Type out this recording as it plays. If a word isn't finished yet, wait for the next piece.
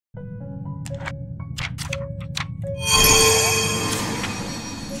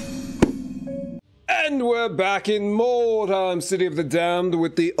And we're back in Mordheim, City of the Damned,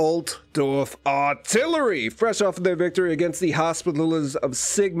 with the Altdorf artillery, fresh off of their victory against the Hospitallers of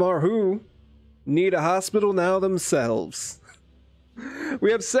Sigmar, who need a hospital now themselves. We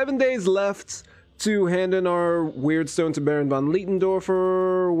have 7 days left to hand in our weird stone to Baron von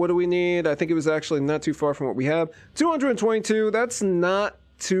Lietendorfer. What do we need? I think it was actually not too far from what we have. 222, that's not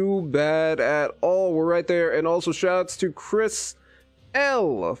too bad at all. We're right there. And also shouts to Chris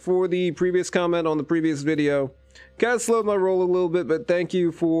L for the previous comment on the previous video. Kind of slowed my roll a little bit, but thank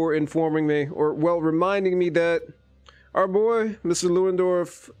you for informing me, or well, reminding me that our boy, Mr.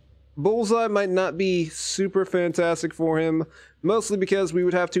 Lewendorf, Bullseye might not be super fantastic for him, mostly because we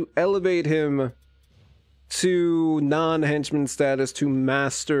would have to elevate him to non-henchman status to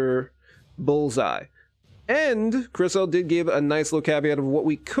master Bullseye. And Chris L did give a nice little caveat of what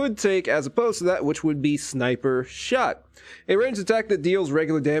we could take as opposed to that, which would be Sniper Shot. A ranged attack that deals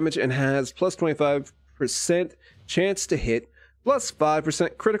regular damage and has plus 25% chance to hit, plus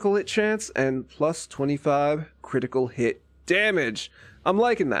 5% critical hit chance, and plus 25 critical hit damage. I'm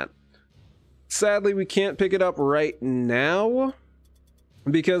liking that. Sadly, we can't pick it up right now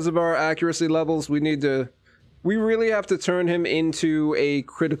because of our accuracy levels. We really have to turn him into a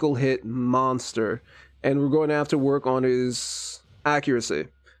critical hit monster. And we're going to have to work on his accuracy.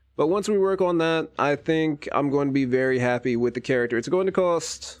 But once we work on that, I think I'm going to be very happy with the character. It's going to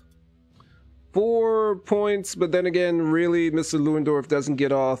cost 4 points, but then again, really, Mr. Lewendorf doesn't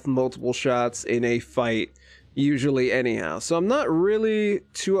get off multiple shots in a fight, usually anyhow. So I'm not really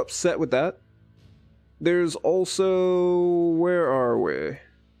too upset with that. There's also... where are we?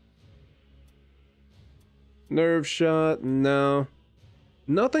 Nerve shot? No.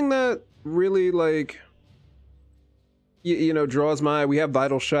 Nothing that really, like... you know, draws my eye. We have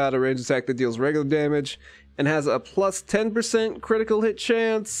Vital Shot, a ranged attack that deals regular damage and has a plus 10% critical hit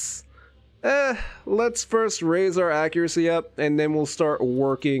chance. Let's first raise our accuracy up, and then we'll start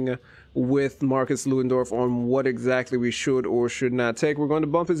working with Marcus Lewendorf on what exactly we should or should not take. We're going to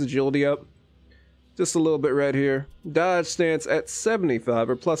bump his agility up just a little bit right here. Dodge stance at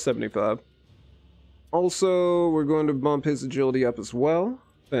 75 or plus 75. Also, we're going to bump his agility up as well.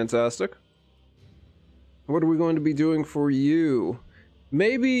 Fantastic. What are we going to be doing for you?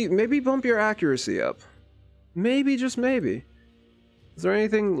 Maybe bump your accuracy up. Maybe, just maybe. Is there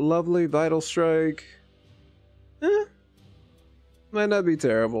anything lovely? Vital Strike? Might not be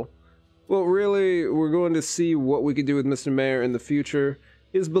terrible. Well, really, we're going to see what we could do with Mr. Mayor in the future.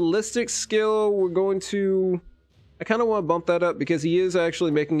 His ballistic skill, we're going to... I kind of want to bump that up because he is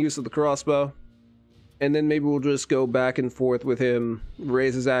actually making use of the crossbow. And then maybe we'll just go back and forth with him,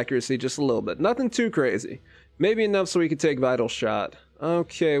 raise his accuracy just a little bit. Nothing too crazy. Maybe enough so we could take Vital Shot.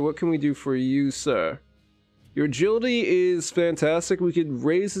 Okay, what can we do for you, sir? Your agility is fantastic. We could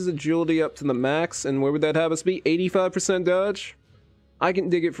raise his agility up to the max, and where would that have us be? 85% dodge? I can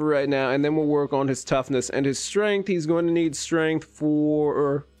dig it for right now, and then we'll work on his toughness and his strength. He's going to need strength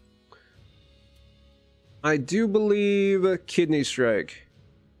for... I do believe Kidney Strike.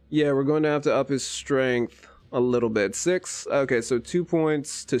 Yeah, we're going to have to up his strength a little bit. 6? Okay, so 2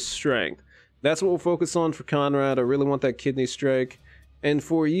 points to strength. That's what we'll focus on for Conrad. I really want that Kidney Strike. And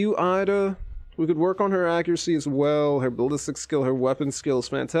for you, Ida, we could work on her accuracy as well. Her ballistic skill, her weapon skill is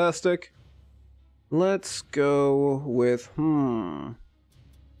fantastic. Let's go with, her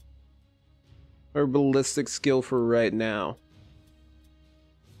ballistic skill for right now.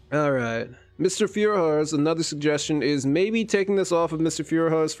 Alright. Mr. Furihars, another suggestion is maybe taking this off of Mr.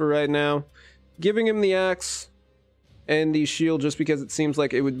 Furihars for right now, giving him the axe and the shield just because it seems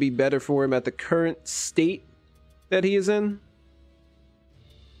like it would be better for him at the current state that he is in.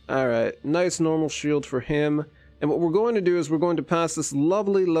 Alright, nice normal shield for him. And what we're going to do is we're going to pass this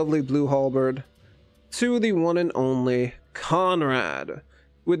lovely, lovely blue halberd to the one and only Conrad.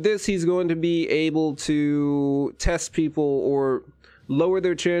 With this, he's going to be able to test people or lower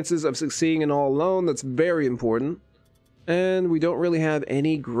their chances of succeeding in all alone. That's very important. And we don't really have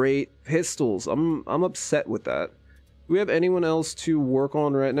any great pistols. I'm upset with that. Do we have anyone else to work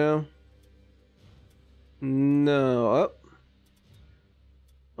on right now? No. Oh.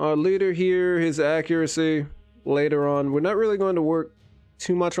 Our leader here, his accuracy later on. We're not really going to work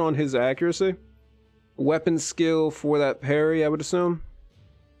too much on his accuracy. Weapon skill for that parry, I would assume.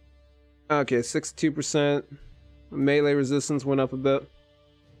 Okay, 62%. Melee resistance went up a bit.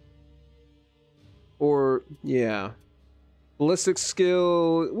 Or, yeah. Ballistic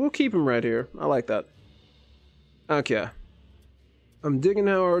skill, we'll keep him right here. I like that. Okay. I'm digging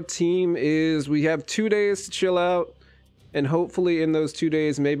how our team is. We have 2 days to chill out. And hopefully in those 2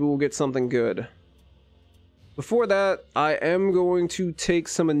 days, maybe we'll get something good. Before that, I am going to take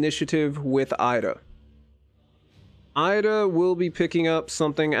some initiative with Ida. Ida will be picking up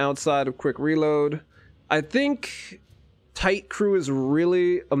something outside of quick reload. I think tight crew is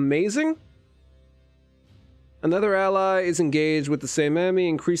really amazing. Another ally is engaged with the same enemy,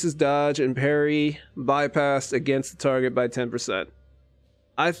 increases dodge and parry bypassed against the target by 10%.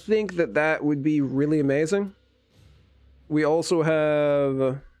 I think that would be really amazing. We also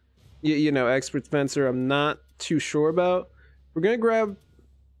have, you know, expert Spencer. I'm not too sure about. We're gonna grab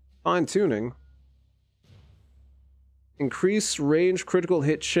fine tuning. Increase range critical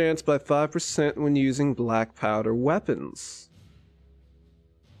hit chance by 5% when using black powder weapons.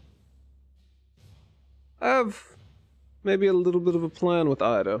 I have maybe a little bit of a plan with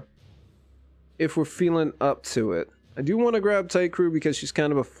Ida, if we're feeling up to it. I do want to grab Tight Crew because she's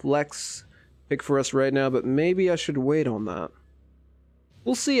kind of a flex pick for us right now, but maybe I should wait on that.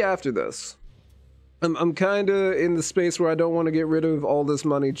 We'll see after this. I'm kind of in the space where I don't want to get rid of all this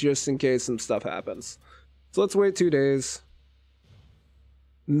money just in case some stuff happens. So let's wait 2 days.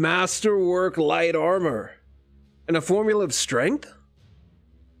 Masterwork light armor. And a formula of strength?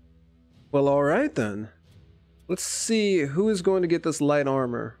 Well, alright then. Let's see who is going to get this light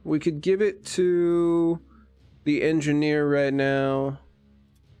armor. We could give it to the engineer right now.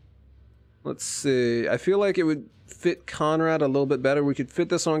 Let's see. I feel like it would fit Conrad a little bit better. We could fit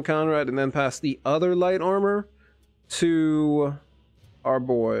this on Conrad and then pass the other light armor to our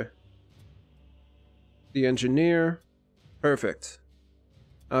boy, the engineer. Perfect.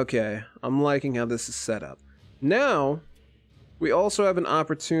 Okay, I'm liking how this is set up. Now, we also have an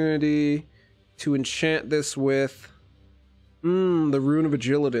opportunity to enchant this with the Rune of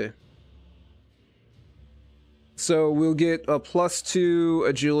Agility. So we'll get a +2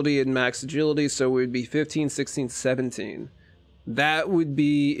 agility and max agility, so it would be 15, 16, 17. That would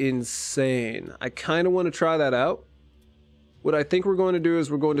be insane. I kind of want to try that out. What I think we're going to do is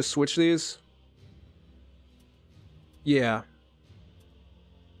we're going to switch these. Yeah.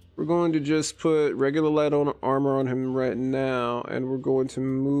 We're going to just put regular light armor on him right now, and we're going to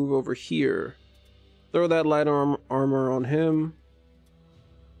move over here. Throw that light armor on him.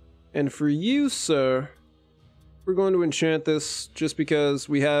 And for you, sir, we're going to enchant this just because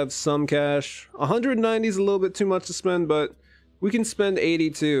we have some cash. 190 is a little bit too much to spend, but we can spend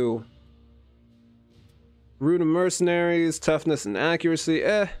 82. Rune of Mercenaries, toughness and accuracy.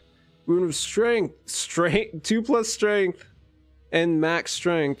 Rune of Strength. 2+ strength and max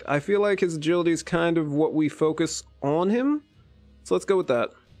strength. I feel like his agility is kind of what we focus on him. So let's go with that.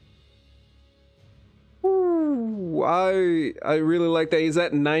 Ooh, I really like that. He's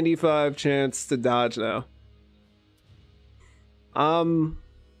at 95 chance to dodge now. I'm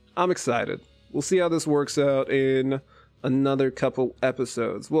excited. We'll see how this works out in another couple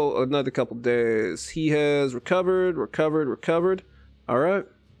episodes. Well, another couple days. He has recovered. All right.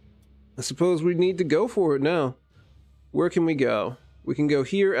 I suppose we need to go for it now. Where can we go? We can go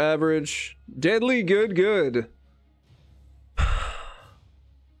here, average. Deadly, good.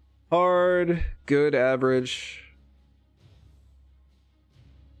 Hard, good, average.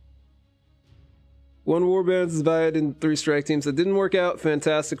 1 warband is divided in 3 strike teams. That didn't work out.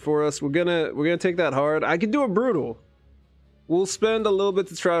 Fantastic for us. We're gonna take that hard. I could do a brutal. We'll spend a little bit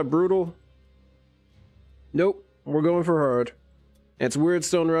to try a brutal. Nope. We're going for hard. And it's Weird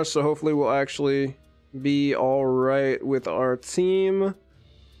Stone Rush, so hopefully we'll actually be alright with our team.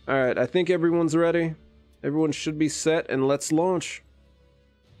 Alright, I think everyone's ready. Everyone should be set, and let's launch.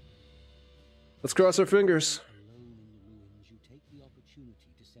 Let's cross our fingers. Alone in the ruins, you take the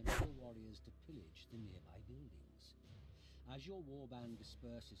opportunity to send your warriors to pillage the nearby buildings. As your warband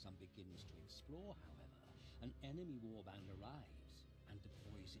disperses and begins to explore, however, an enemy warband arrives and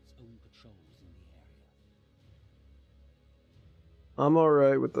deploys its own patrols in the area. I'm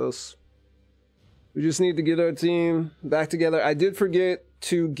alright with this. We just need to get our team back together. I did forget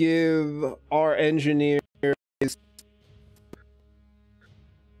to give our engineer,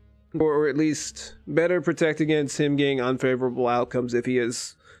 or at least better protect against him getting unfavorable outcomes if he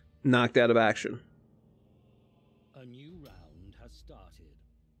is knocked out of action. A new round has started.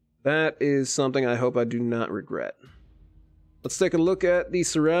 That is something I hope I do not regret. Let's take a look at the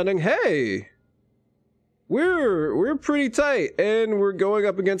surrounding. Hey! We're pretty tight, and we're going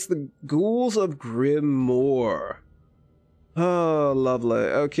up against the Ghouls of Grimoire. Oh, lovely.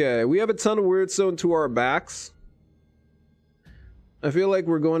 Okay, we have a ton of Weird Stone to our backs. I feel like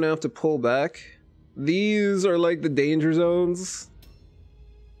we're going to have to pull back. These are like the danger zones.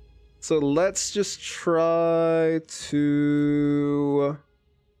 So let's just try to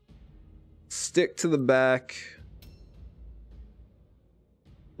stick to the back.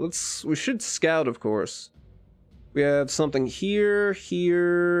 We should scout, of course. We have something here,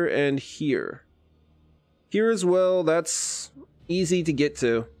 here, and here. Here as well, that's easy to get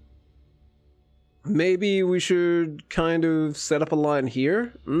to. Maybe we should kind of set up a line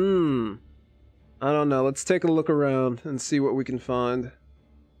here? I don't know. Let's take a look around and see what we can find.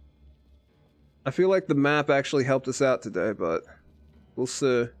 I feel like the map actually helped us out today, but we'll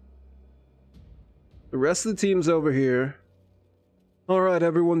see. The rest of the team's over here. Alright,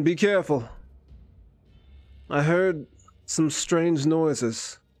 everyone, be careful. I heard some strange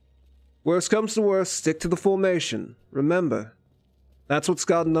noises. Worst comes to worst, stick to the formation. Remember, that's what's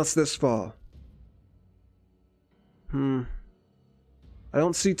gotten us this far. I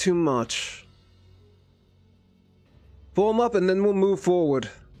don't see too much. Form up and then we'll move forward.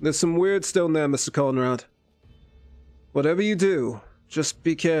 There's some weird stone there, Mr. Conrad. Whatever you do, just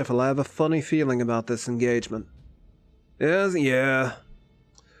be careful. I have a funny feeling about this engagement. Yeah.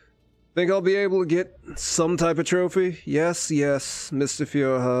 Think I'll be able to get some type of trophy? Yes, Mr.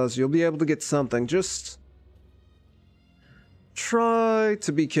 Feuerhaus. You'll be able to get something. Just try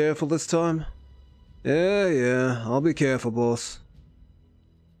to be careful this time. Yeah. I'll be careful, boss.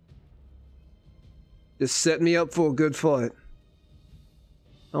 Just set me up for a good fight.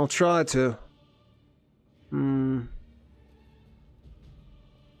 I'll try to.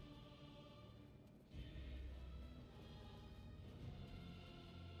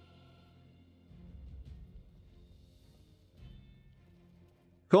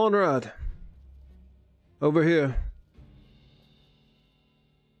 Conrad. Over here.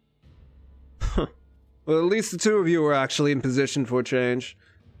 Well, at least the two of you are actually in position for a change.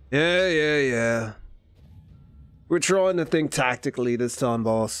 Yeah. We're trying to think tactically this time,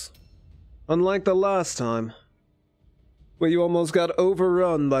 boss. Unlike the last time, where you almost got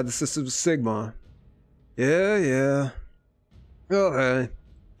overrun by the Sisters of Sigmar. Yeah. Oh, hey.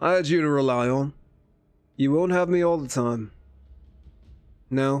 I had you to rely on. You won't have me all the time.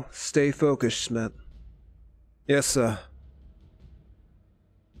 No, stay focused, Schmidt. Yes, sir.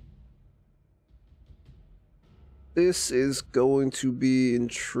 This is going to be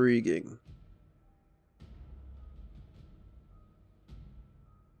intriguing.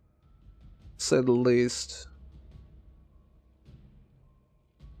 To say the least.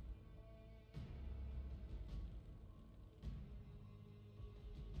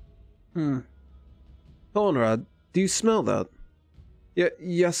 Conrad, do you smell that?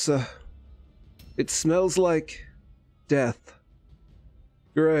 Yes, sir. It smells like death.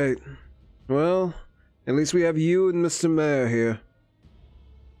 Great. Well, at least we have you and Mr. Mayor here.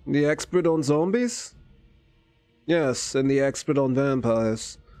 The expert on zombies? Yes, and the expert on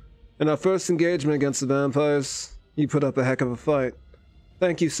vampires. In our first engagement against the vampires, you put up a heck of a fight.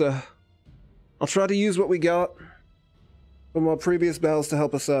 Thank you, sir. I'll try to use what we got from our previous battles to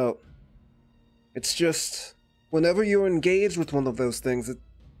help us out. It's just, whenever you're engaged with one of those things,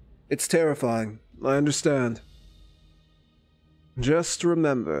 it's terrifying. I understand. Just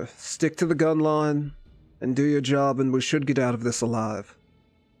remember, stick to the gun line and do your job, and we should get out of this alive.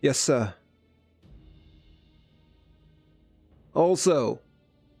 Yes, sir. Also,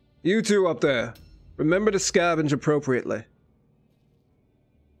 you two up there, remember to scavenge appropriately.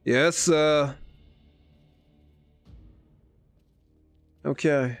 Yes, sir.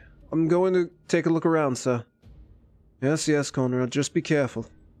 Okay, I'm going to take a look around, sir. Yes, Conrad, just be careful.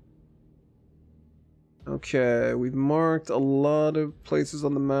 Okay, we've marked a lot of places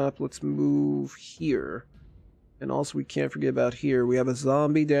on the map. Let's move here. And also, we can't forget about here. We have a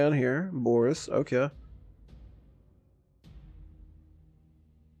zombie down here. Boris, okay.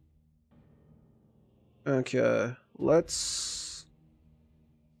 Okay, let's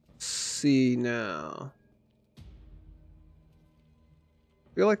see now. I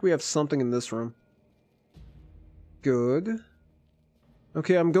feel like we have something in this room. Good.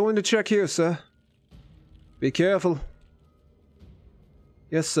 Okay, I'm going to check here, sir. Be careful.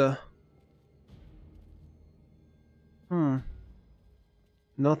 Yes, sir.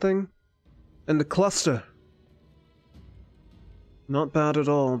 Nothing? And the cluster. Not bad at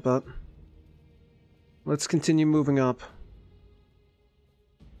all, but let's continue moving up.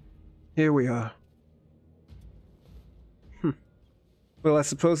 Here we are. Well, I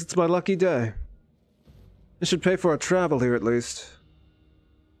suppose it's my lucky day. I should pay for our travel here at least.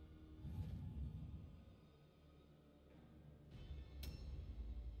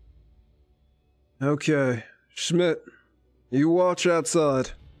 Okay, Schmidt, you watch outside.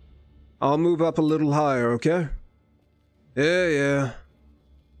 I'll move up a little higher, okay? Yeah.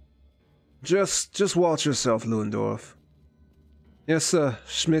 Just watch yourself, Ludendorff. Yes, sir.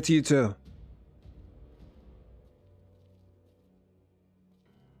 Schmidt, you too.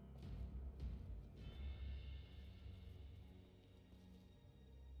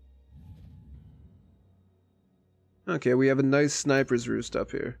 Okay, we have a nice sniper's roost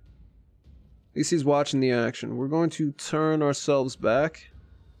up here. At least he's watching the action. We're going to turn ourselves back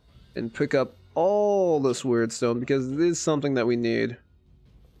and pick up all this weird stone because it is something that we need.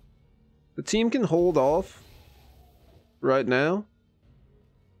 The team can hold off right now.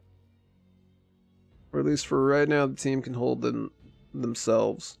 Or at least for right now, the team can hold them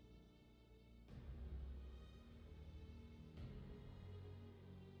themselves.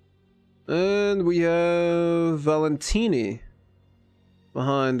 And we have Valentini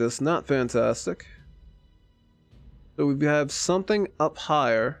behind us. Not fantastic. So we have something up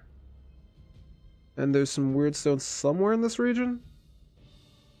higher. And there's some weird stones somewhere in this region.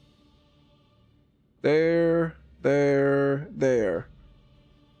 There.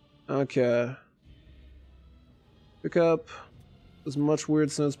 Okay. Pick up as much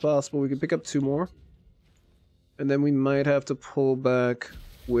weird stone as possible. We can pick up 2 more. And then we might have to pull back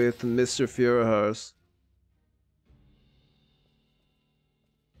with Mr. Führerhaus.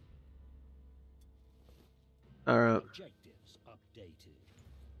 Alright.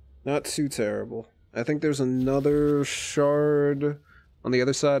 Not too terrible. I think there's another shard on the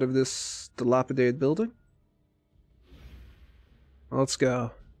other side of this dilapidated building. Let's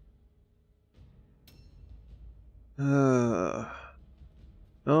go.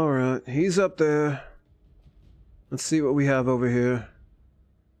 Alright, he's up there. Let's see what we have over here.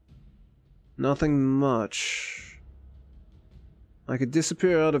 Nothing much. I could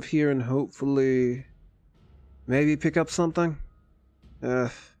disappear out of here and hopefully maybe pick up something.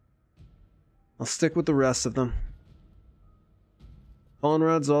 I'll stick with the rest of them.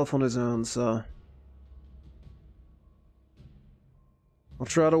 Conrad's off on his own, so I'll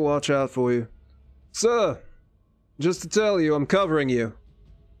try to watch out for you. Sir, just to tell you, I'm covering you.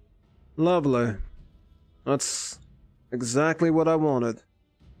 Lovely. That's exactly what I wanted.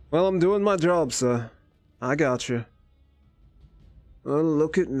 Well, I'm doing my job, sir. I got you. Well,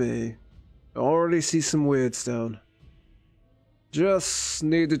 look at me. I already see some weird stone. Just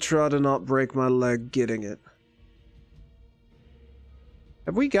need to try to not break my leg getting it.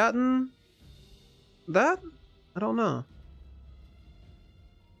 Have we gotten that? I don't know.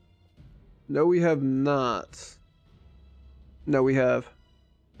 No, we have not. No, we have.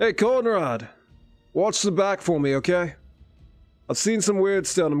 Hey, Conrad! Watch the back for me, okay? I've seen some weird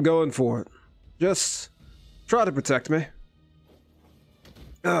stone, I'm going for it. Just try to protect me.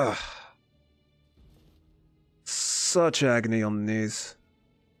 Ugh. Such agony on the knees.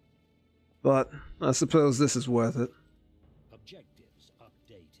 But I suppose this is worth it. Objectives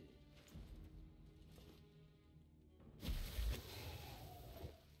updated.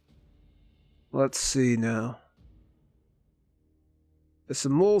 Let's see now. There's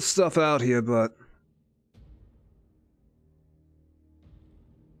some more stuff out here, but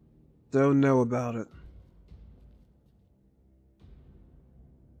don't know about it.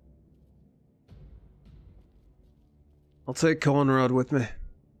 I'll take Conrad with me.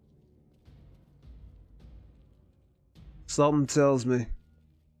 Something tells me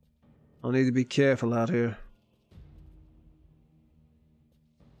I'll need to be careful out here.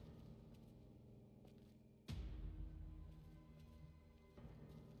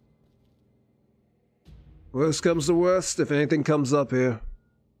 Worst comes to worst, if anything comes up here.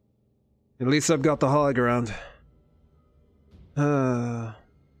 At least I've got the high ground.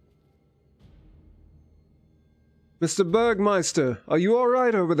 Mr. Bergmeister, are you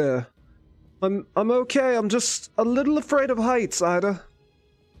alright over there? I'm okay, I'm just a little afraid of heights, Ida.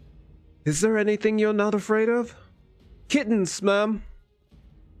 Is there anything you're not afraid of? Kittens, ma'am.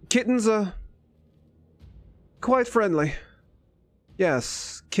 Kittens are quite friendly.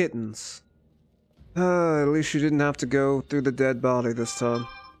 Yes, kittens. At least you didn't have to go through the dead body this time.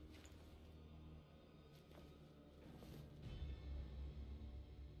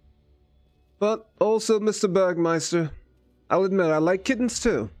 But also, Mr. Bergmeister, I'll admit I like kittens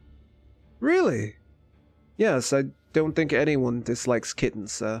too. Really? Yes, I don't think anyone dislikes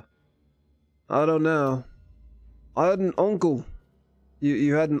kittens, sir. I don't know. I had an uncle.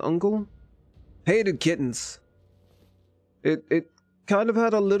 You had an uncle? Hated kittens. It kind of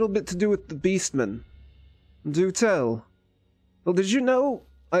had a little bit to do with the beastmen. Do tell. Well, did you know?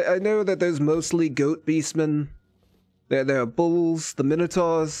 I know that there's mostly goat beastmen. There are bulls, the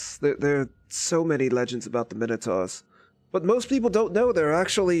minotaurs. There are so many legends about the minotaurs. But most people don't know there are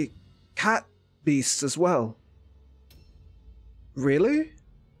actually cat beasts as well. Really?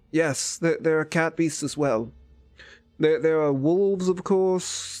 Yes, there are cat beasts as well. There are wolves, of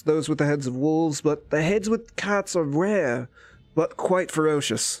course, those with the heads of wolves, but the heads with cats are rare, but quite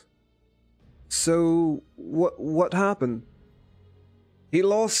ferocious. So, what happened? He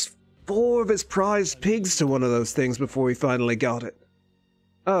lost 4 of his prized pigs to one of those things before he finally got it.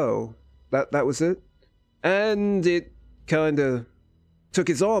 Oh, that was it? And it kinda took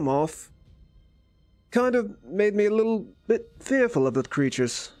his arm off. Kind of made me a little bit fearful of the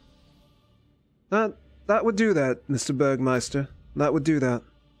creatures. That would do that, Mr. Bergmeister. That would do that.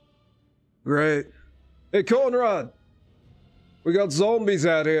 Great. Hey, Conrad! We got zombies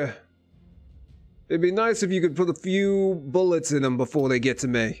out here. It'd be nice if you could put a few bullets in them before they get to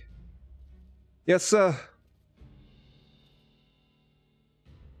me. Yes, sir.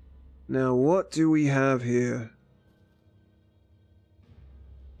 Now, what do we have here?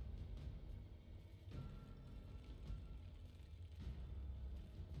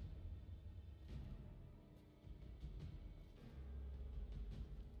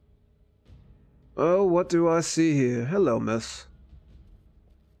 Oh, what do I see here? Hello, miss.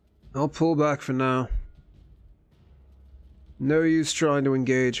 I'll pull back for now. No use trying to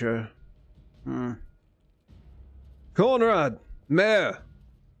engage her. Conrad! Mayor!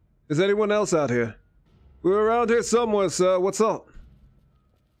 Is anyone else out here? We're around here somewhere, sir. What's up?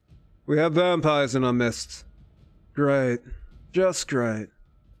 We have vampires in our midst. Great. Just great.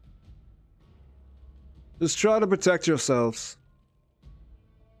 Just try to protect yourselves.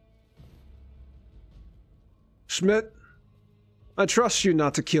 Schmidt, I trust you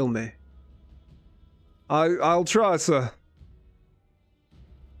not to kill me. I'll try, sir.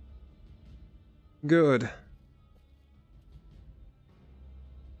 Good.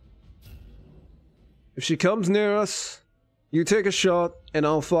 If she comes near us, you take a shot and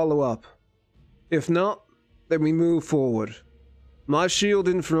I'll follow up. If not, then we move forward. My shield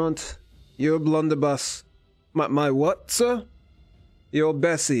in front, your blunderbuss. My what, sir? Your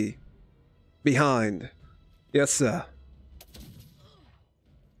Bessie. Behind. Yes, sir.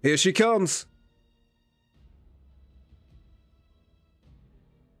 Here she comes.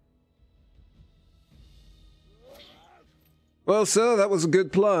 Well, sir, that was a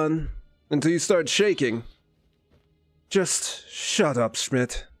good plan. Until you start shaking. Just shut up,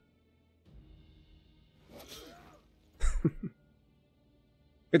 Schmidt.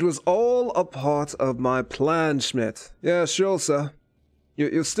 It was all a part of my plan, Schmidt. Yeah, sure, sir.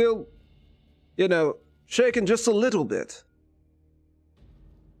 You're still, you know, shaking just a little bit.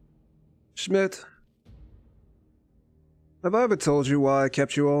 Schmidt, have I ever told you why I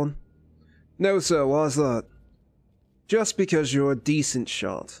kept you on? No, sir, why's that? Just because you're a decent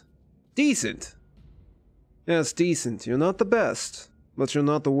shot. Decent? Yes, decent. You're not the best, but you're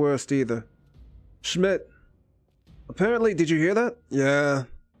not the worst either. Schmidt, apparently, did you hear that? Yeah,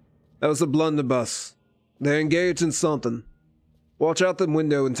 that was a blunderbuss. They're engaged in something. Watch out the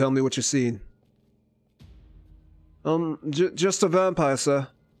window and tell me what you're seeing. Just a vampire, sir.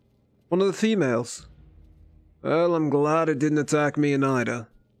 One of the females. Well, I'm glad it didn't attack me and Ida.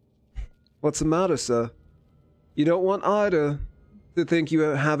 What's the matter, sir? You don't want Ida to think you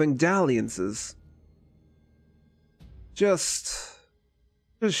are having dalliances. Just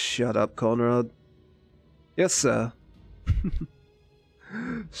shut up, Conrad. Yes, sir.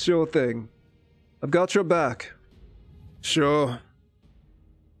 Sure thing. I've got your back. Sure.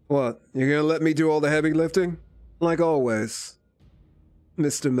 What, you're gonna let me do all the heavy lifting? Like always.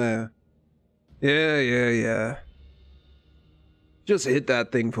 Mr. Mayor. Yeah. Just hit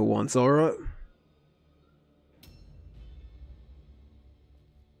that thing for once, alright?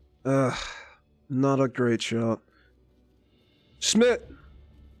 Not a great shot. Schmidt!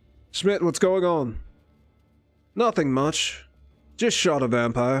 Schmidt, what's going on? Nothing much. Just shot a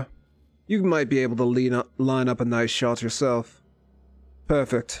vampire. You might be able to line up a nice shot yourself.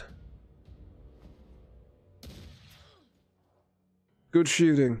 Perfect. Good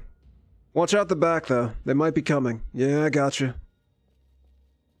shooting. Watch out the back, though. They might be coming. Yeah, I gotcha.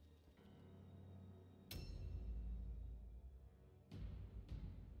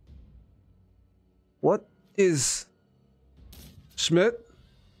 What is... Schmidt?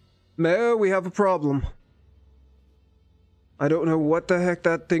 Mayor, we have a problem. I don't know what the heck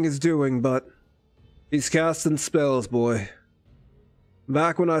that thing is doing, but... he's casting spells, boy.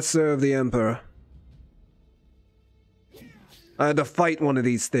 Back when I served the Emperor. I had to fight one of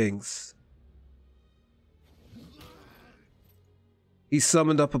these things. He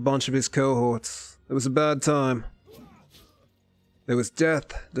summoned up a bunch of his cohorts. It was a bad time. There was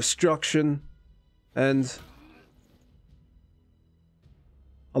death, destruction, and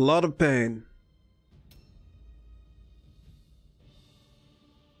a lot of pain.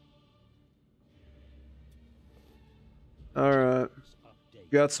 Alright.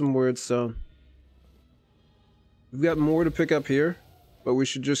 Got some words, so... we've got more to pick up here, but we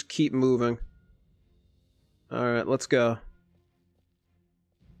should just keep moving. Alright, let's go.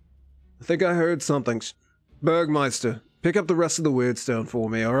 I think I heard something. Bergmeister, pick up the rest of the weirdstone for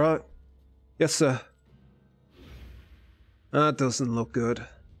me, alright? Yes, sir. That doesn't look good.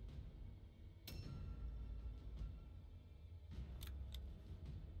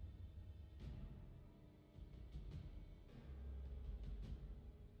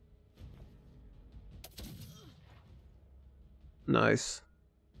 Nice.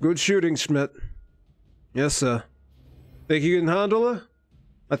 Good shooting, Schmidt. Yes, sir. Think you can handle her?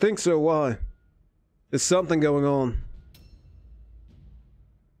 I think so, why? There's something going on.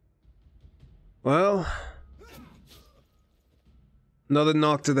 Well... Another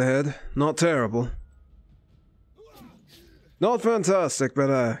knock to the head. Not terrible. Not fantastic, but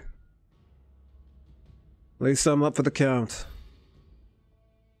at least I'm up for the count.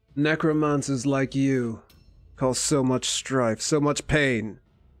 Necromancers like you cause so much strife, so much pain.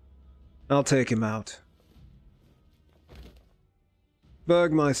 I'll take him out.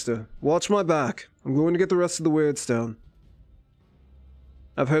 Bergmeister, watch my back. I'm going to get the rest of the weirdstone.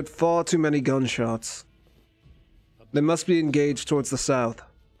 I've heard far too many gunshots. They must be engaged towards the south.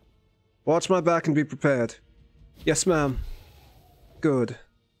 Watch my back and be prepared. Yes, ma'am. Good.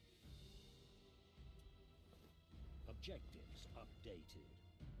 Objectives updated.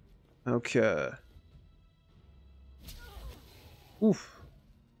 Okay. Oof.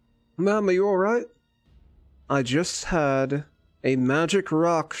 Ma'am, are you alright? I just had a magic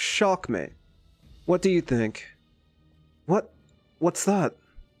rock shock me. What do you think? What's that?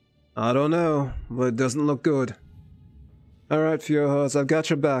 I don't know, but it doesn't look good. Alright, Fjordhorse, I've got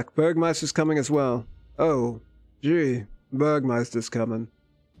your back. Bergmeister's coming as well. Oh, gee, Bergmeister's coming.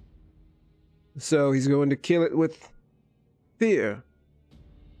 So he's going to kill it with fear.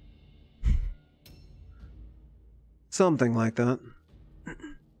 Something like that.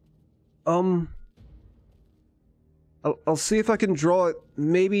 I'll see if I can draw it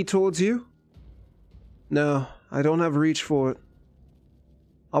maybe towards you? No, I don't have reach for it.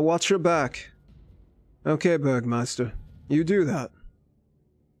 I'll watch your back. Okay, Bergmeister. You do that.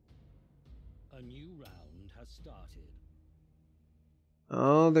 A new round has started.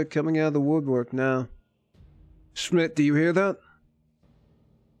 Oh, they're coming out of the woodwork now. Schmidt, do you hear that?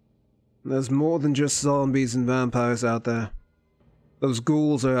 There's more than just zombies and vampires out there. Those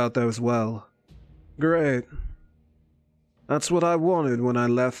ghouls are out there as well. Great. That's what I wanted when I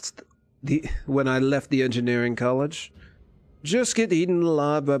left the engineering college. Just get eaten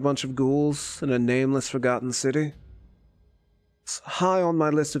alive by a bunch of ghouls in a nameless, forgotten city. It's high on my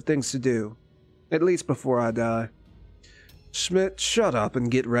list of things to do, at least before I die. Schmidt, shut up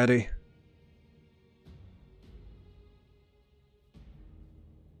and get ready.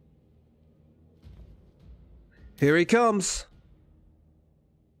 Here he comes.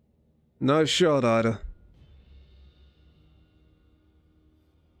 Nice shot, Ida.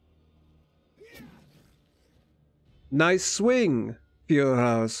 Nice swing,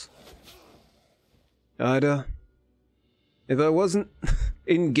 Fjordhouse. Ida, if I wasn't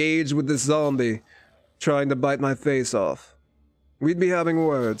engaged with this zombie trying to bite my face off, we'd be having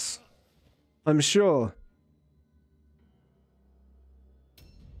words. I'm sure.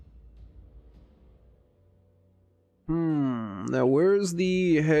 Now where's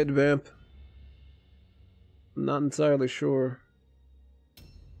the head vamp? I'm not entirely sure.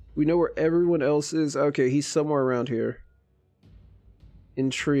 We know where everyone else is. Okay, he's somewhere around here.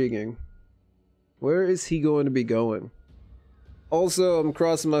 Intriguing. Where is he going to be going? Also, I'm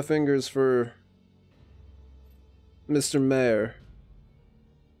crossing my fingers for Mr. Mayor.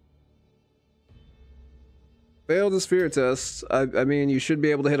 Failed his fear test. I mean, you should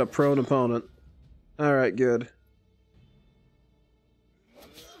be able to hit a prone opponent. Alright, good.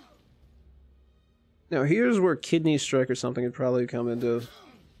 Now here's where Kidney Strike or something would probably come into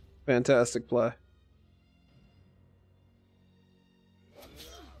fantastic play.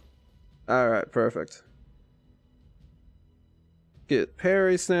 Alright, perfect. Get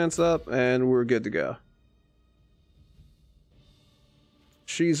parry stance up, and we're good to go.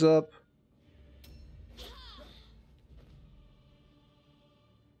 She's up.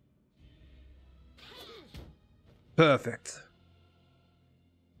 Perfect.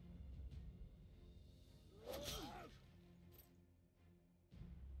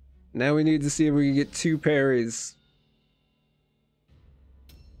 Now we need to see if we can get 2 parries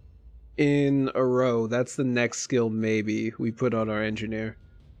in a row. That's the next skill maybe we put on our engineer.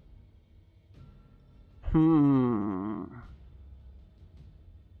 I'm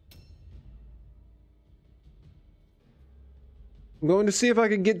going to see if I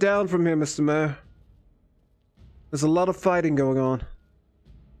can get down from here, Mr. Mayor. There's a lot of fighting going on.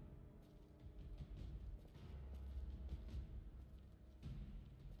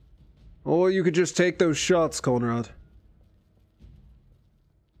 Or you could just take those shots, Conrad.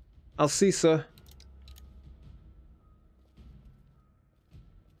 I'll see, sir.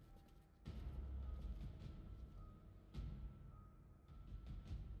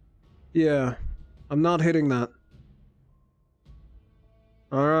 Yeah, I'm not hitting that.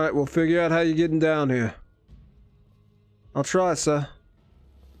 Alright, we'll figure out how you're getting down here. I'll try, sir.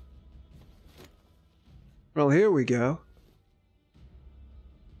 Well, here we go.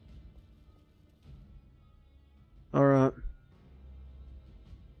 Alright.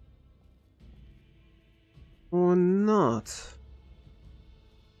 Or not.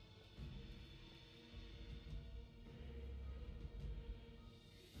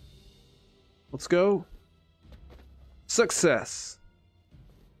 Let's go. Success.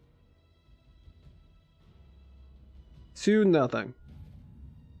 2-0.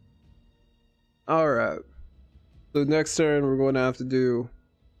 Alright. So next turn we're going to have to do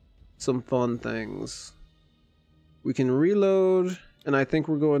some fun things. We can reload, and I think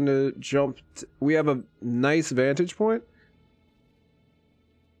we're going to jump. We have a nice vantage point.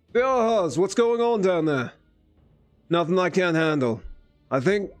 Billhouse, what's going on down there? Nothing I can't handle. I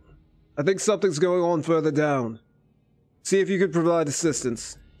think something's going on further down. See if you could provide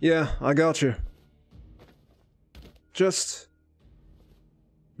assistance. Yeah, I got you. Just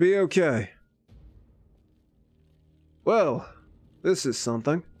be okay. Well, this is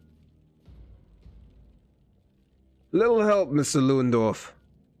something. Little help, Mr. Lewendorf.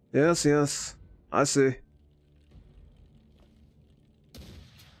 Yes, yes, I see.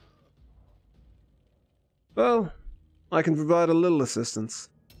 Well, I can provide a little assistance.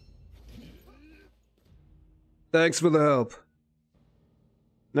 Thanks for the help.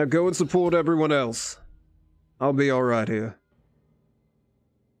 Now go and support everyone else. I'll be alright here.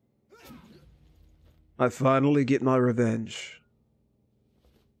 I finally get my revenge.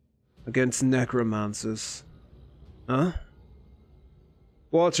 Against necromancers. Huh?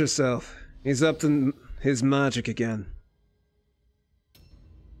 Watch yourself. He's up to his magic again.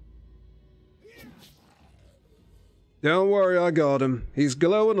 Don't worry, I got him. He's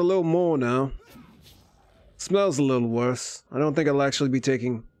glowing a little more now. Smells a little worse. I don't think I'll actually be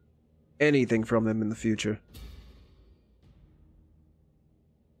taking anything from him in the future.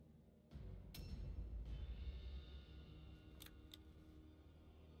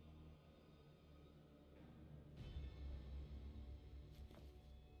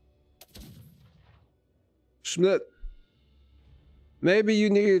 Schmidt, maybe you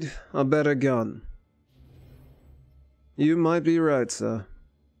need a better gun. You might be right, sir.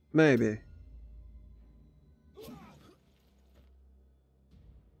 Maybe.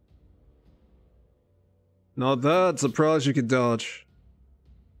 Not bad. Surprised you could dodge.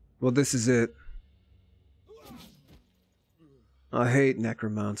 Well, this is it. I hate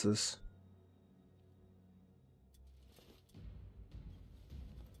necromancers.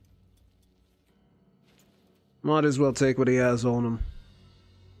 Might as well take what he has on him.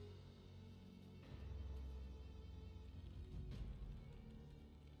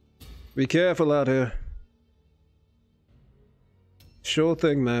 Be careful out here. Sure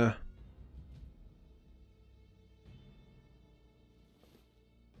thing, Mayor.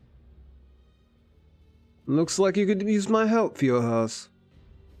 Looks like you could use my help for your house.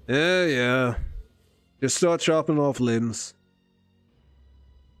 Yeah. Just start chopping off limbs.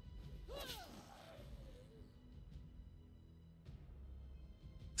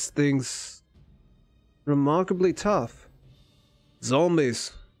 This thing's remarkably tough.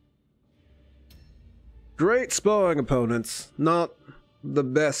 Zombies. Great sparring opponents. Not the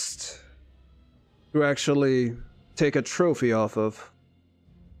best to actually take a trophy off of.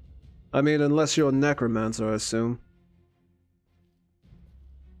 I mean, unless you're a necromancer, I assume.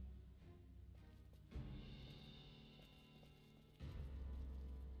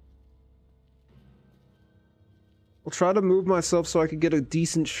 I'll try to move myself so I can get a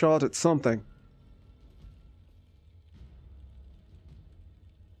decent shot at something.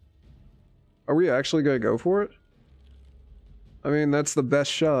 Are we actually gonna go for it? I mean, that's the best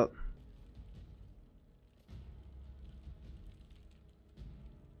shot.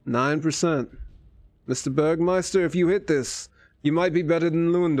 9%. Mr. Bergmeister, if you hit this, you might be better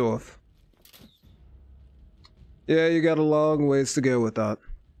than Lewendorf. Yeah, you got a long ways to go with that.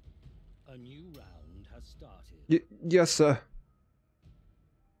 A new round has started. Yes, sir.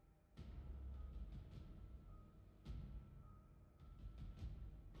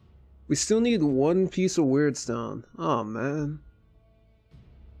 We still need one piece of weirdstone. Oh man.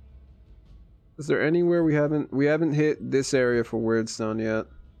 Is there anywhere we haven't hit this area for weirdstone yet?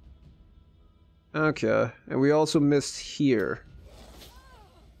 Okay, and we also missed here.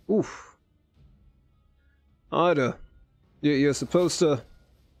 Oof. Ida, you're supposed to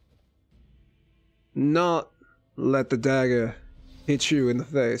not let the dagger hit you in the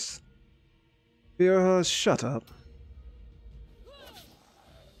face. Shut up.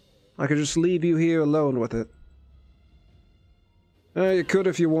 I could just leave you here alone with it. You could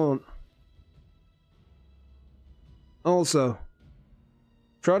if you want. Also,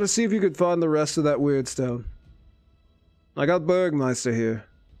 try to see if you could find the rest of that weird stone. I got Bergmeister here,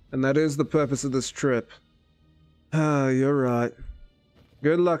 and that is the purpose of this trip. Ah, you're right.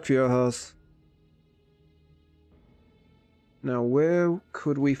 Good luck, Fjordhouse. Now, where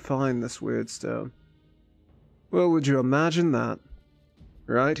could we find this weird stone? Well, would you imagine that?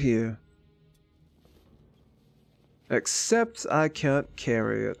 Right here. Except I can't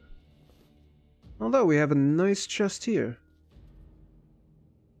carry it. Although we have a nice chest here.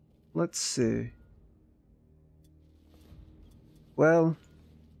 Let's see. Well,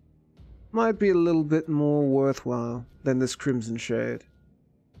 might be a little bit more worthwhile than this crimson shade.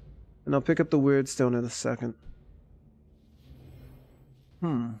 And I'll pick up the weird stone in a second.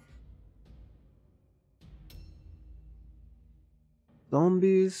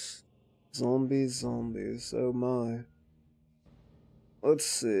 Zombies, zombies, zombies. Oh my. Let's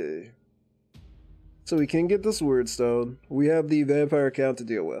see. So we can get this weird stone. We have the vampire count to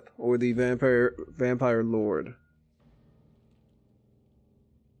deal with, or the vampire lord.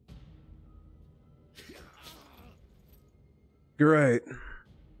 Great.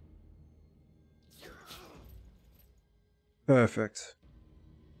 Perfect.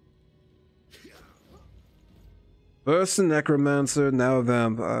 First a necromancer, now a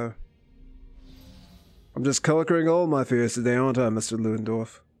vampire. I'm just conquering all my fears today, aren't I, Mr.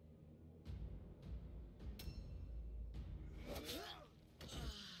 Ludendorff?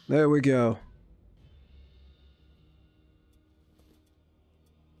 There we go.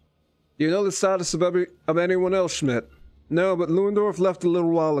 Do you know the status of anyone else, Schmidt? No, but Ludendorff left a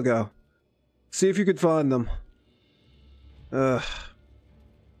little while ago. See if you could find them.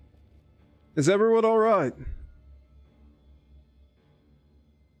 Is everyone alright?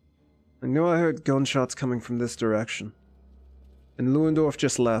 I knew I heard gunshots coming from this direction. And Ludendorff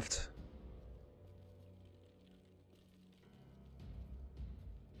just left.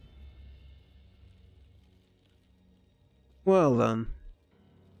 Well then.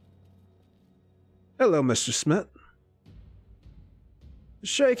 Hello, Mr. Smith.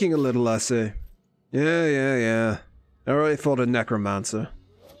 Shaking a little, I see. Yeah. I already thought a necromancer.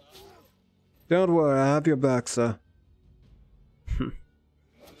 Don't worry, I have your back, sir.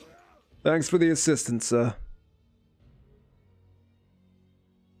 Thanks for the assistance, sir.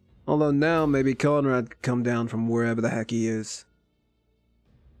 Although now maybe Conrad could come down from wherever the heck he is.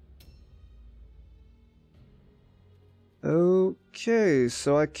 Okay,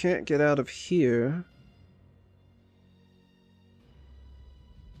 so I can't get out of here.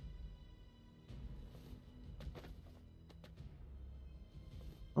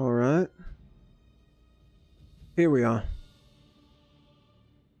 Alright. Here we are.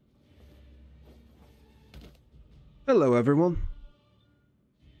 Hello, everyone.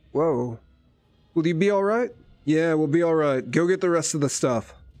 Whoa. Will you be alright? Yeah, we'll be alright. Go get the rest of the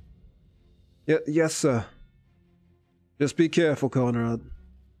stuff. Yes, sir. Just be careful, Conrad.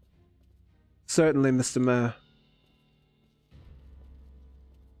 Certainly, Mr. Mayor.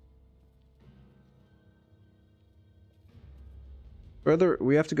 Further,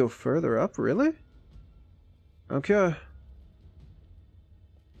 we have to go further up, really? Okay.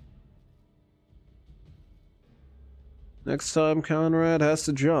 Next time, Conrad has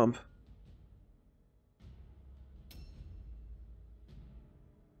to jump.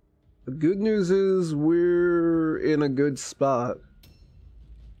 The good news is we're in a good spot.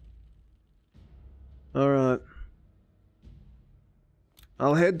 Alright.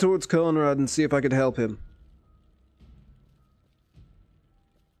 I'll head towards Conrad and see if I can help him.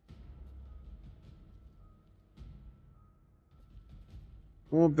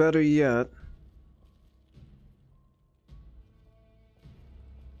 Or better yet,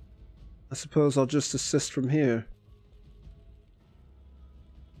 I suppose I'll just assist from here.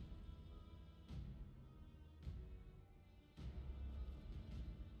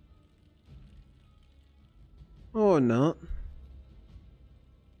 Or not.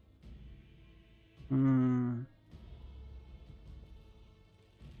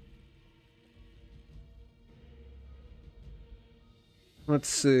 Let's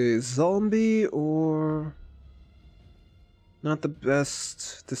see, zombie or... Not the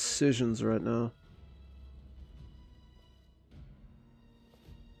best decisions right now.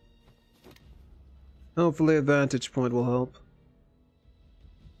 Hopefully a vantage point will help.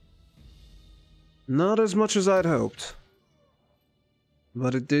 Not as much as I'd hoped.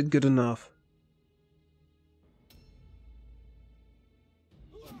 But it did good enough.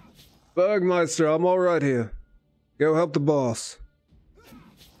 Bergmeister, I'm alright here. Go help the boss.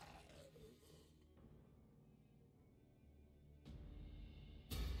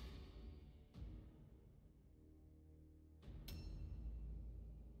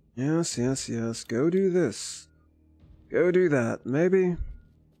 Yes, yes, yes. Go do this. Go do that. Maybe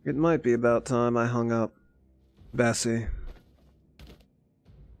it might be about time I hung up Bessie.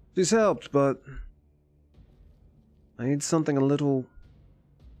 She's helped, but I need something a little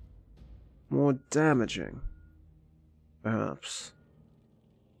more damaging. Perhaps.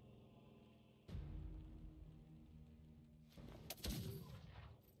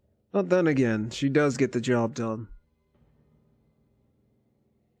 But then again, she does get the job done.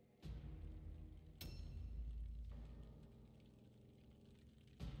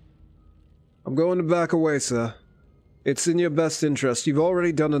 I'm going to back away, sir. It's in your best interest. You've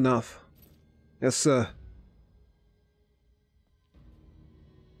already done enough. Yes, sir.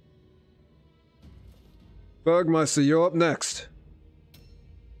 Bergmeister, you're up next.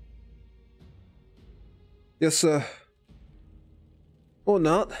 Yes, sir. Or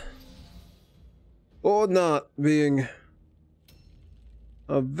not. Or not being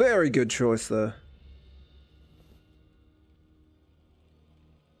a very good choice there.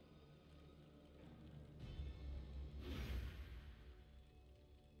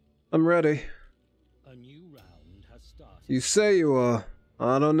 I'm ready. A new round has started. You say you are.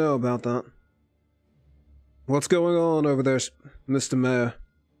 I don't know about that. What's going on over there, Mr. Mayor?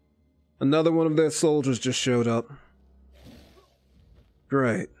 Another one of their soldiers just showed up.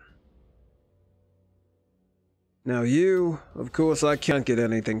 Great. Now you, of course, I can't get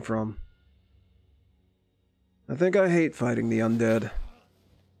anything from. I think I hate fighting the undead.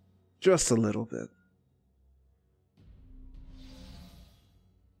 Just a little bit.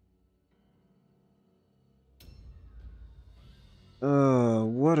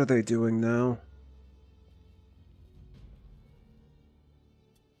 What are they doing now?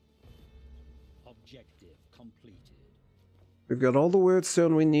 Objective completed. We've got all the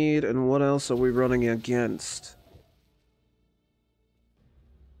weirdstone we need, and what else are we running against?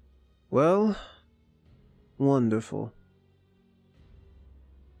 Well, wonderful.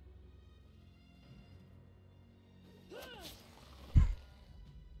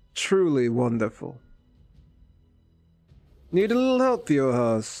 Truly wonderful. Need a little help,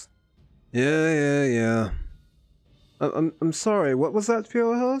 Fiohas? Yeah. I'm sorry, what was that,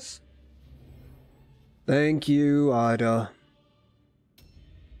 Fiohas? Thank you, Ida.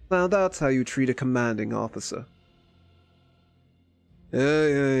 Now that's how you treat a commanding officer.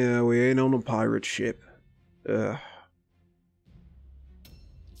 Yeah, we ain't on a pirate ship. Ugh.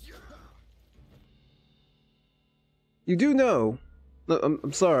 You do know...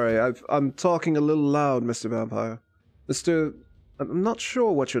 I'm sorry, I'm talking a little loud, Mr. Vampire. I'm not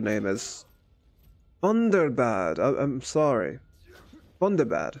sure what your name is. Underbad. I'm sorry.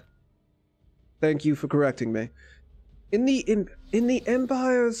 Underbad. Thank you for correcting me. In the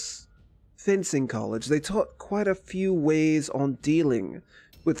Empire's fencing college, they taught quite a few ways on dealing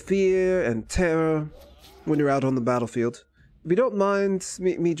with fear and terror when you're out on the battlefield. If you don't mind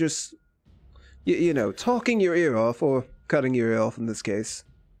me just, you know, talking your ear off, or cutting your ear off in this case.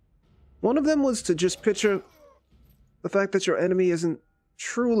 One of them was to just picture the fact that your enemy isn't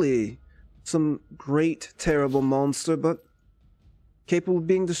truly some great, terrible monster, but capable of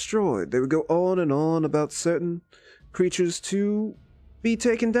being destroyed. They would go on and on about certain creatures to be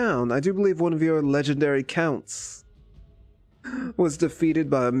taken down. I do believe one of your legendary counts was defeated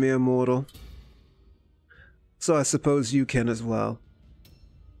by a mere mortal. So I suppose you can as well.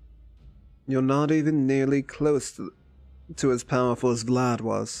 You're not even nearly close to as powerful as Vlad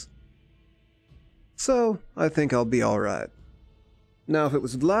was. So, I think I'll be alright. Now, if it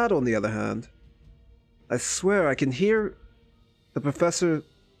was Vlad, on the other hand, I swear I can hear the professor,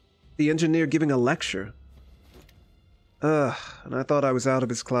 the engineer, giving a lecture. And I thought I was out of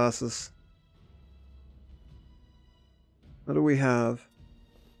his classes. What do we have?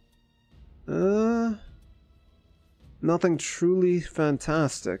 Nothing truly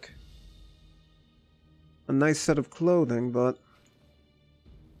fantastic. A nice set of clothing, but...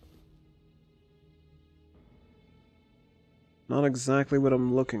 not exactly what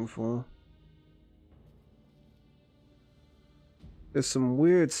I'm looking for. There's some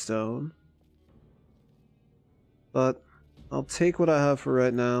weird stone. But I'll take what I have for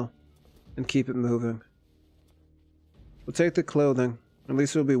right now and keep it moving. We'll take the clothing. At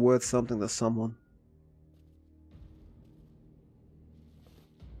least it'll be worth something to someone.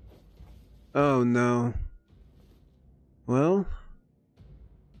 Oh no. Well,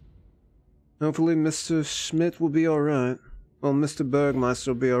 hopefully Mr. Schmidt will be alright. Well, Mr. Bergmeister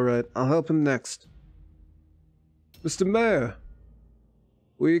will be alright. I'll help him next. Mr. Mayor,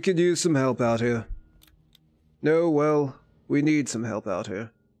 we could use some help out here. No, well, we need some help out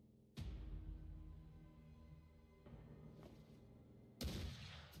here.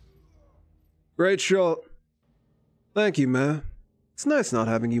 Great shot. Thank you, Mayor. It's nice not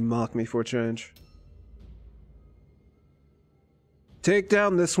having you mock me for a change. Take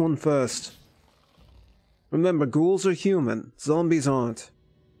down this one first. Remember, ghouls are human, zombies aren't.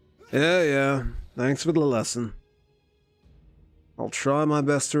 Yeah, thanks for the lesson. I'll try my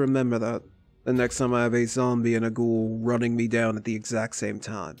best to remember that the next time I have a zombie and a ghoul running me down at the exact same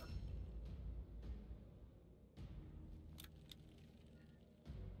time.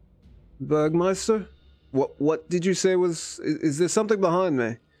 Bergmeister? What did you say was... Is there something behind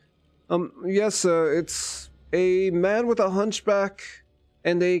me? Yes, sir, it's a man with a hunchback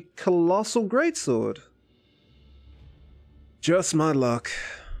and a colossal greatsword. Just my luck.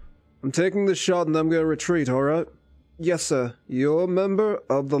 I'm taking the shot and I'm gonna retreat, alright? Yes, sir. You're a member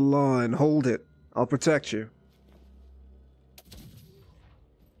of the line. Hold it. I'll protect you.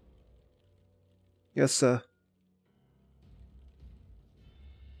 Yes, sir.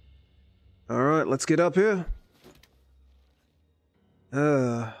 Alright, let's get up here.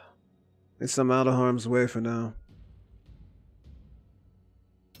 At least I'm out of harm's way for now.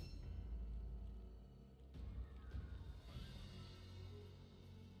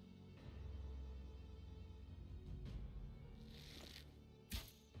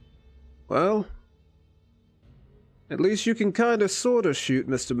 Well, at least you can kinda sorta shoot,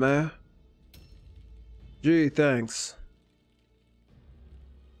 Mr. Mayor. Gee, thanks.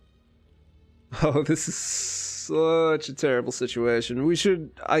 Oh, this is such a terrible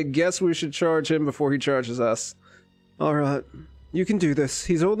situation. I guess we should charge him before he charges us. Alright, you can do this.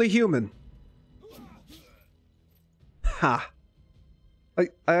 He's only human. Ha! I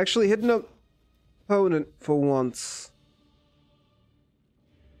actually hit an opponent for once.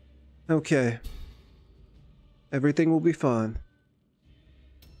 Okay. Everything will be fine.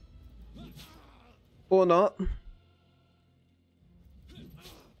 Or not.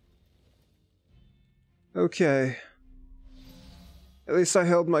 Okay. At least I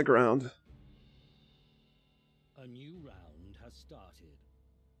held my ground. A new round has started.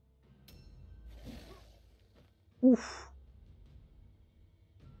 Oof.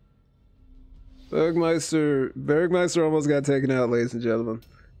 Bergmeister almost got taken out, ladies and gentlemen.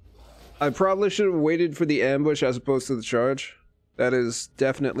 I probably should have waited for the ambush as opposed to the charge. That is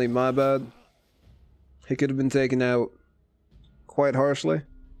definitely my bad. He could have been taken out quite harshly.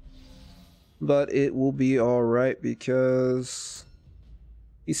 But it will be alright because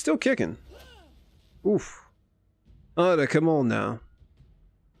he's still kicking. Oof. Oda, come on now.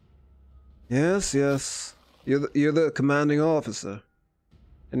 Yes. You're the commanding officer.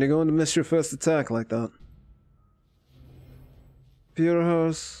 And you're going to miss your first attack like that.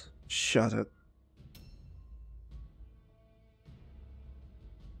 Führerhaus, shut it.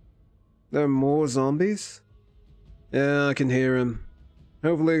 There are more zombies? Yeah, I can hear him.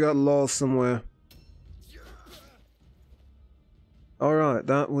 Hopefully he got lost somewhere. Alright,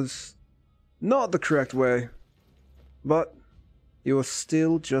 that was not the correct way. But you're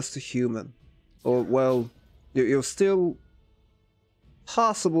still just a human. Or, well, you're still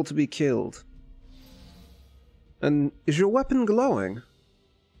possible to be killed. And is your weapon glowing?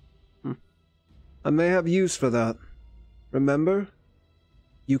 I may have use for that. Remember?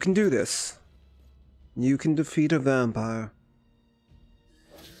 You can do this. You can defeat a vampire.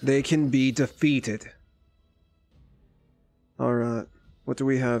 They can be defeated. Alright, what do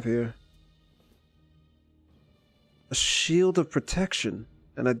we have here? A shield of protection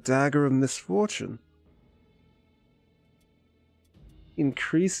and a dagger of misfortune.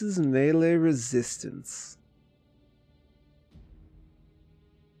 Increases melee resistance.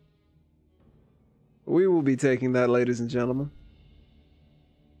 We will be taking that, ladies and gentlemen.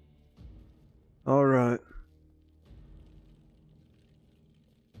 Alright.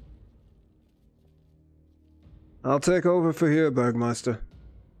 I'll take over for here, Bergmeister.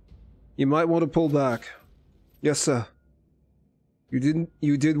 You might want to pull back. Yes, sir. You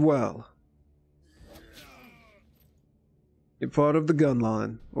did well. You're part of the gun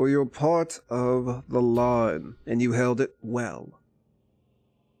line, or you're part of the line, and you held it well.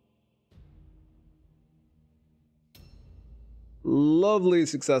 Lovely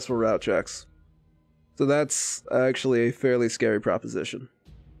successful route checks. So that's actually a fairly scary proposition.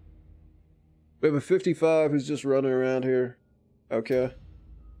 We have a 55 who's just running around here. Okay.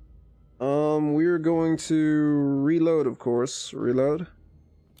 We're going to reload, of course. Reload.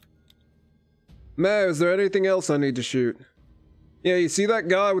 Mayor, is there anything else I need to shoot? Yeah, you see that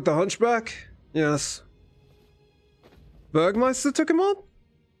guy with the hunchback? Yes. Bergmeister took him on?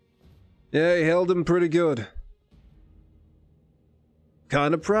 Yeah, he held him pretty good.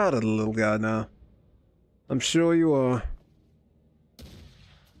 Kinda proud of the little guy now. I'm sure you are.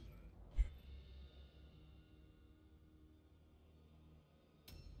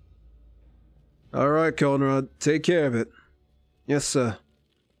 Alright, Conrad. Take care of it. Yes, sir.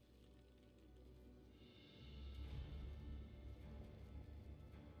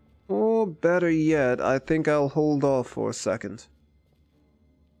 Or better yet, I think I'll hold off for a second.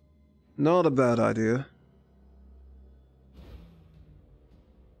 Not a bad idea.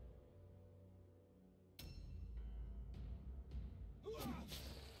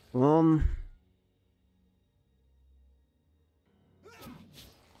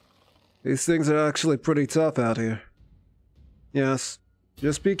 These things are actually pretty tough out here. Yes.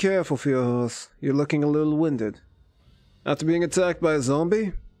 Just be careful for your horse. You're looking a little winded. After being attacked by a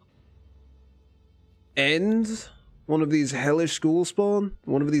zombie? And one of these hellish ghouls spawn?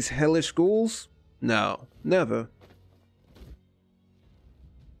 One of these hellish ghouls? No, never.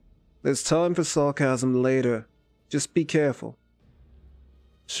 There's time for sarcasm later. Just be careful.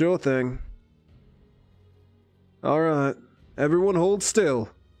 Sure thing. Alright, everyone hold still.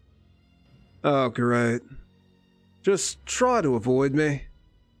 Oh, great. Just try to avoid me.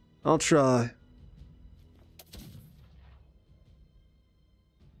 I'll try.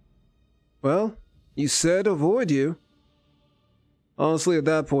 Well, you said avoid you. Honestly, at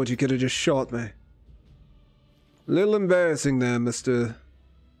that point, you could have just shot me. Little embarrassing there, Mr.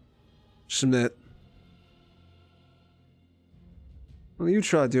 Schmidt. Well, you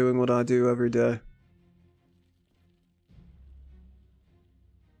try doing what I do every day.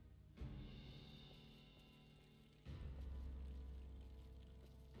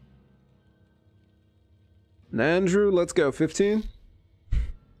 And Andrew, let's go. 15?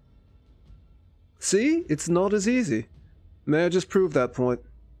 See? It's not as easy. May I just prove that point?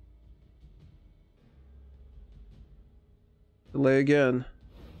 Delay again.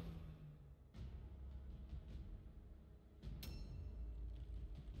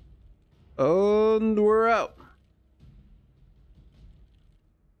 And we're out.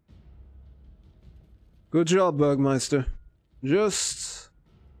 Good job, Bergmeister. Just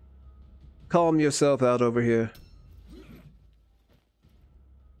calm yourself out over here.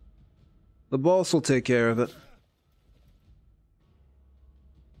 The boss will take care of it.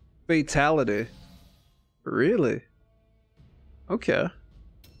 Fatality. Really? Okay.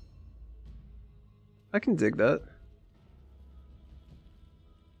 I can dig that.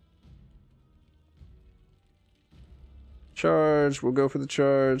 Charge. We'll go for the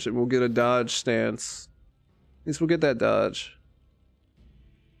charge and we'll get a dodge stance. At least we'll get that dodge.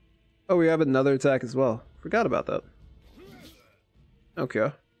 Oh, we have another attack as well. Forgot about that.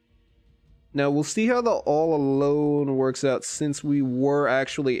 Okay. Now, we'll see how the all alone works out since we were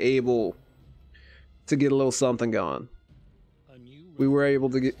actually able to get a little something going. We were able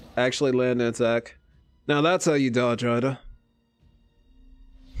to actually land an attack. Now, that's how you dodge, Ida.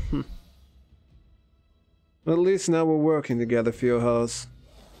 At least now we're working together, Fiohas.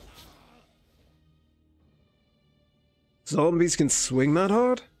 Zombies can swing that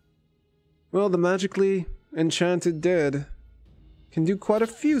hard? Well, the magically enchanted dead can do quite a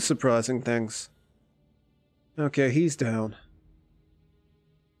few surprising things. Okay, he's down.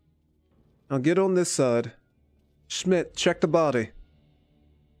 I'll get on this side. Schmidt, check the body.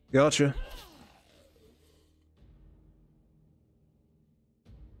 Gotcha.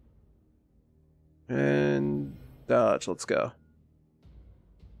 And dodge, let's go.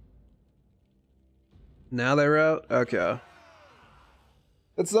 Now they're out? Okay.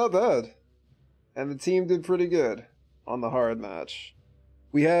 It's not bad. And the team did pretty good on the hard match.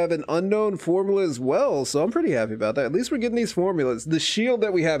 We have an unknown formula as well, so I'm pretty happy about that. At least we're getting these formulas. The shield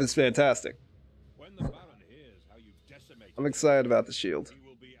that we have is fantastic. When the Baron hears how you've decimated, I'm excited about the shield. he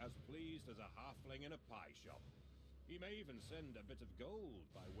will be as pleased as a halfling in a pie shop. He may even send a bit of gold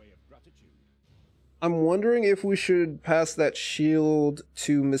by way of gratitude. I'm wondering if we should pass that shield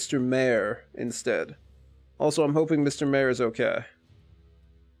to Mr. Mayor instead. Also, I'm hoping Mr. Mayor is okay.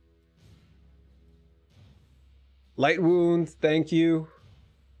 Light wound, thank you.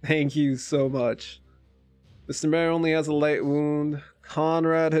 Thank you so much. Mr. Mayor only has a light wound.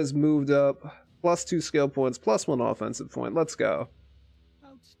 Conrad has moved up. +2 skill points, +1 offensive point. Let's go.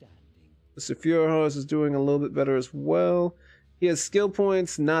 Outstanding. Mr. Furihos is doing a little bit better as well. He has skill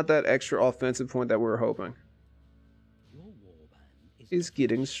points, not that extra offensive point that we were hoping. Your warband is is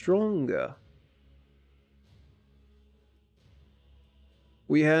getting stronger.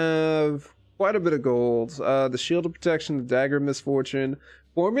 We have quite a bit of gold. The Shield of Protection, the Dagger of Misfortune,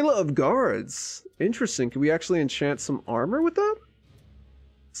 Formula of Guards. Interesting. Can we actually enchant some armor with that?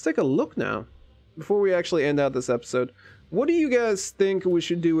 Let's take a look now. Before we actually end out this episode, what do you guys think we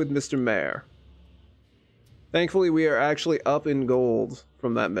should do with Mr. Mayor? Thankfully, we are actually up in gold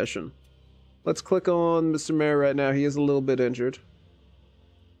from that mission. Let's click on Mr. Mayor right now. He is a little bit injured.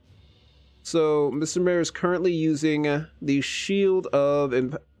 So, Mr. Mayor is currently using the Shield of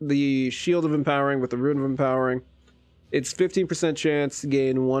Empowering with the Rune of Empowering. It's 15% chance to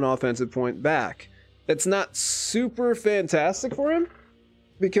gain 1 offensive point back. That's not super fantastic for him,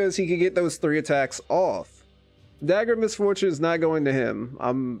 because he can get those 3 attacks off. Dagger of Misfortune is not going to him.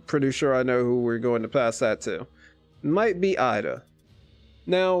 I'm pretty sure I know who we're going to pass that to. Might be Ida.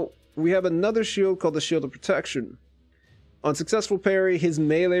 Now, we have another shield called the Shield of Protection. On successful parry, his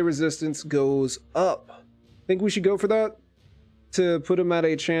melee resistance goes up. Think we should go for that? To put him at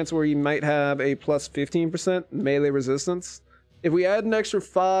a chance where he might have a plus 15% melee resistance. If we add an extra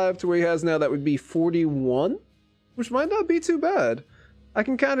 5 to where he has now, that would be 41, which might not be too bad. I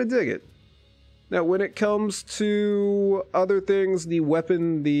can kind of dig it. Now, when it comes to other things, the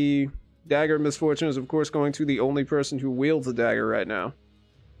weapon, the Dagger of Misfortune, is of course going to the only person who wields a dagger right now.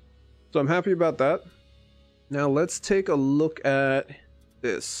 So I'm happy about that. Now let's take a look at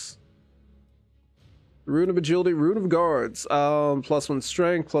this. Rune of Agility, Rune of Guards. +1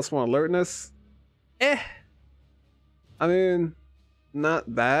 Strength, +1 Alertness. I mean,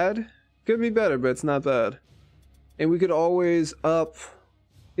 not bad. Could be better, but it's not bad. And we could always up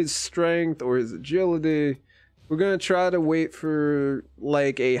his strength or his agility. We're gonna try to wait for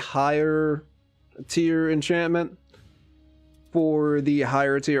like a higher tier enchantment for the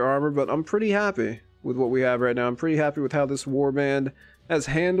higher tier armor, but I'm pretty happy with what we have right now. I'm pretty happy with how this warband has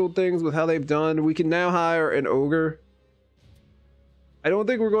handled things, with how they've done. We can now hire an ogre. I don't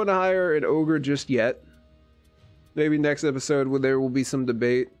think we're going to hire an ogre just yet. Maybe next episode where there will be some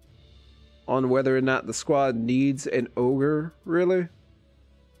debate on whether or not the squad needs an ogre, really.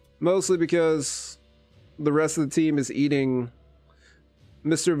 Mostly because the rest of the team is eating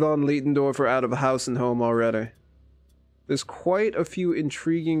Mr. von Lietendorfer out of house and home already. There's quite a few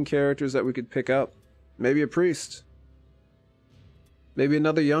intriguing characters that we could pick up. Maybe a priest. Maybe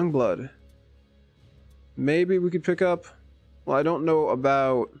another Youngblood. Maybe we could pick up... Well, I don't know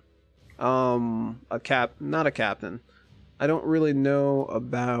about... not a captain. I don't really know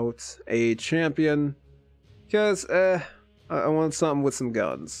about a champion. Because, I want something with some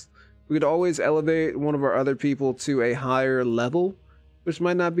guns. We could always elevate one of our other people to a higher level, which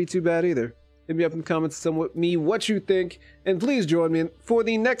might not be too bad either. Hit me up in the comments and tell me what you think, and please join me for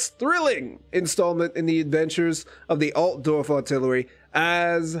the next thrilling installment in the adventures of the Altdorf artillery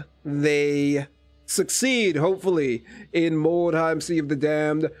as they succeed, hopefully, in Mordheim, Sea of the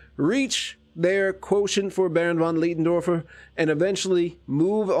Damned, reach their quotient for Baron von Lietendorfer, and eventually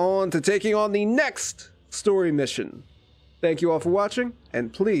move on to taking on the next story mission. Thank you all for watching,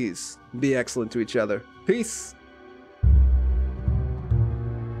 and please be excellent to each other. Peace.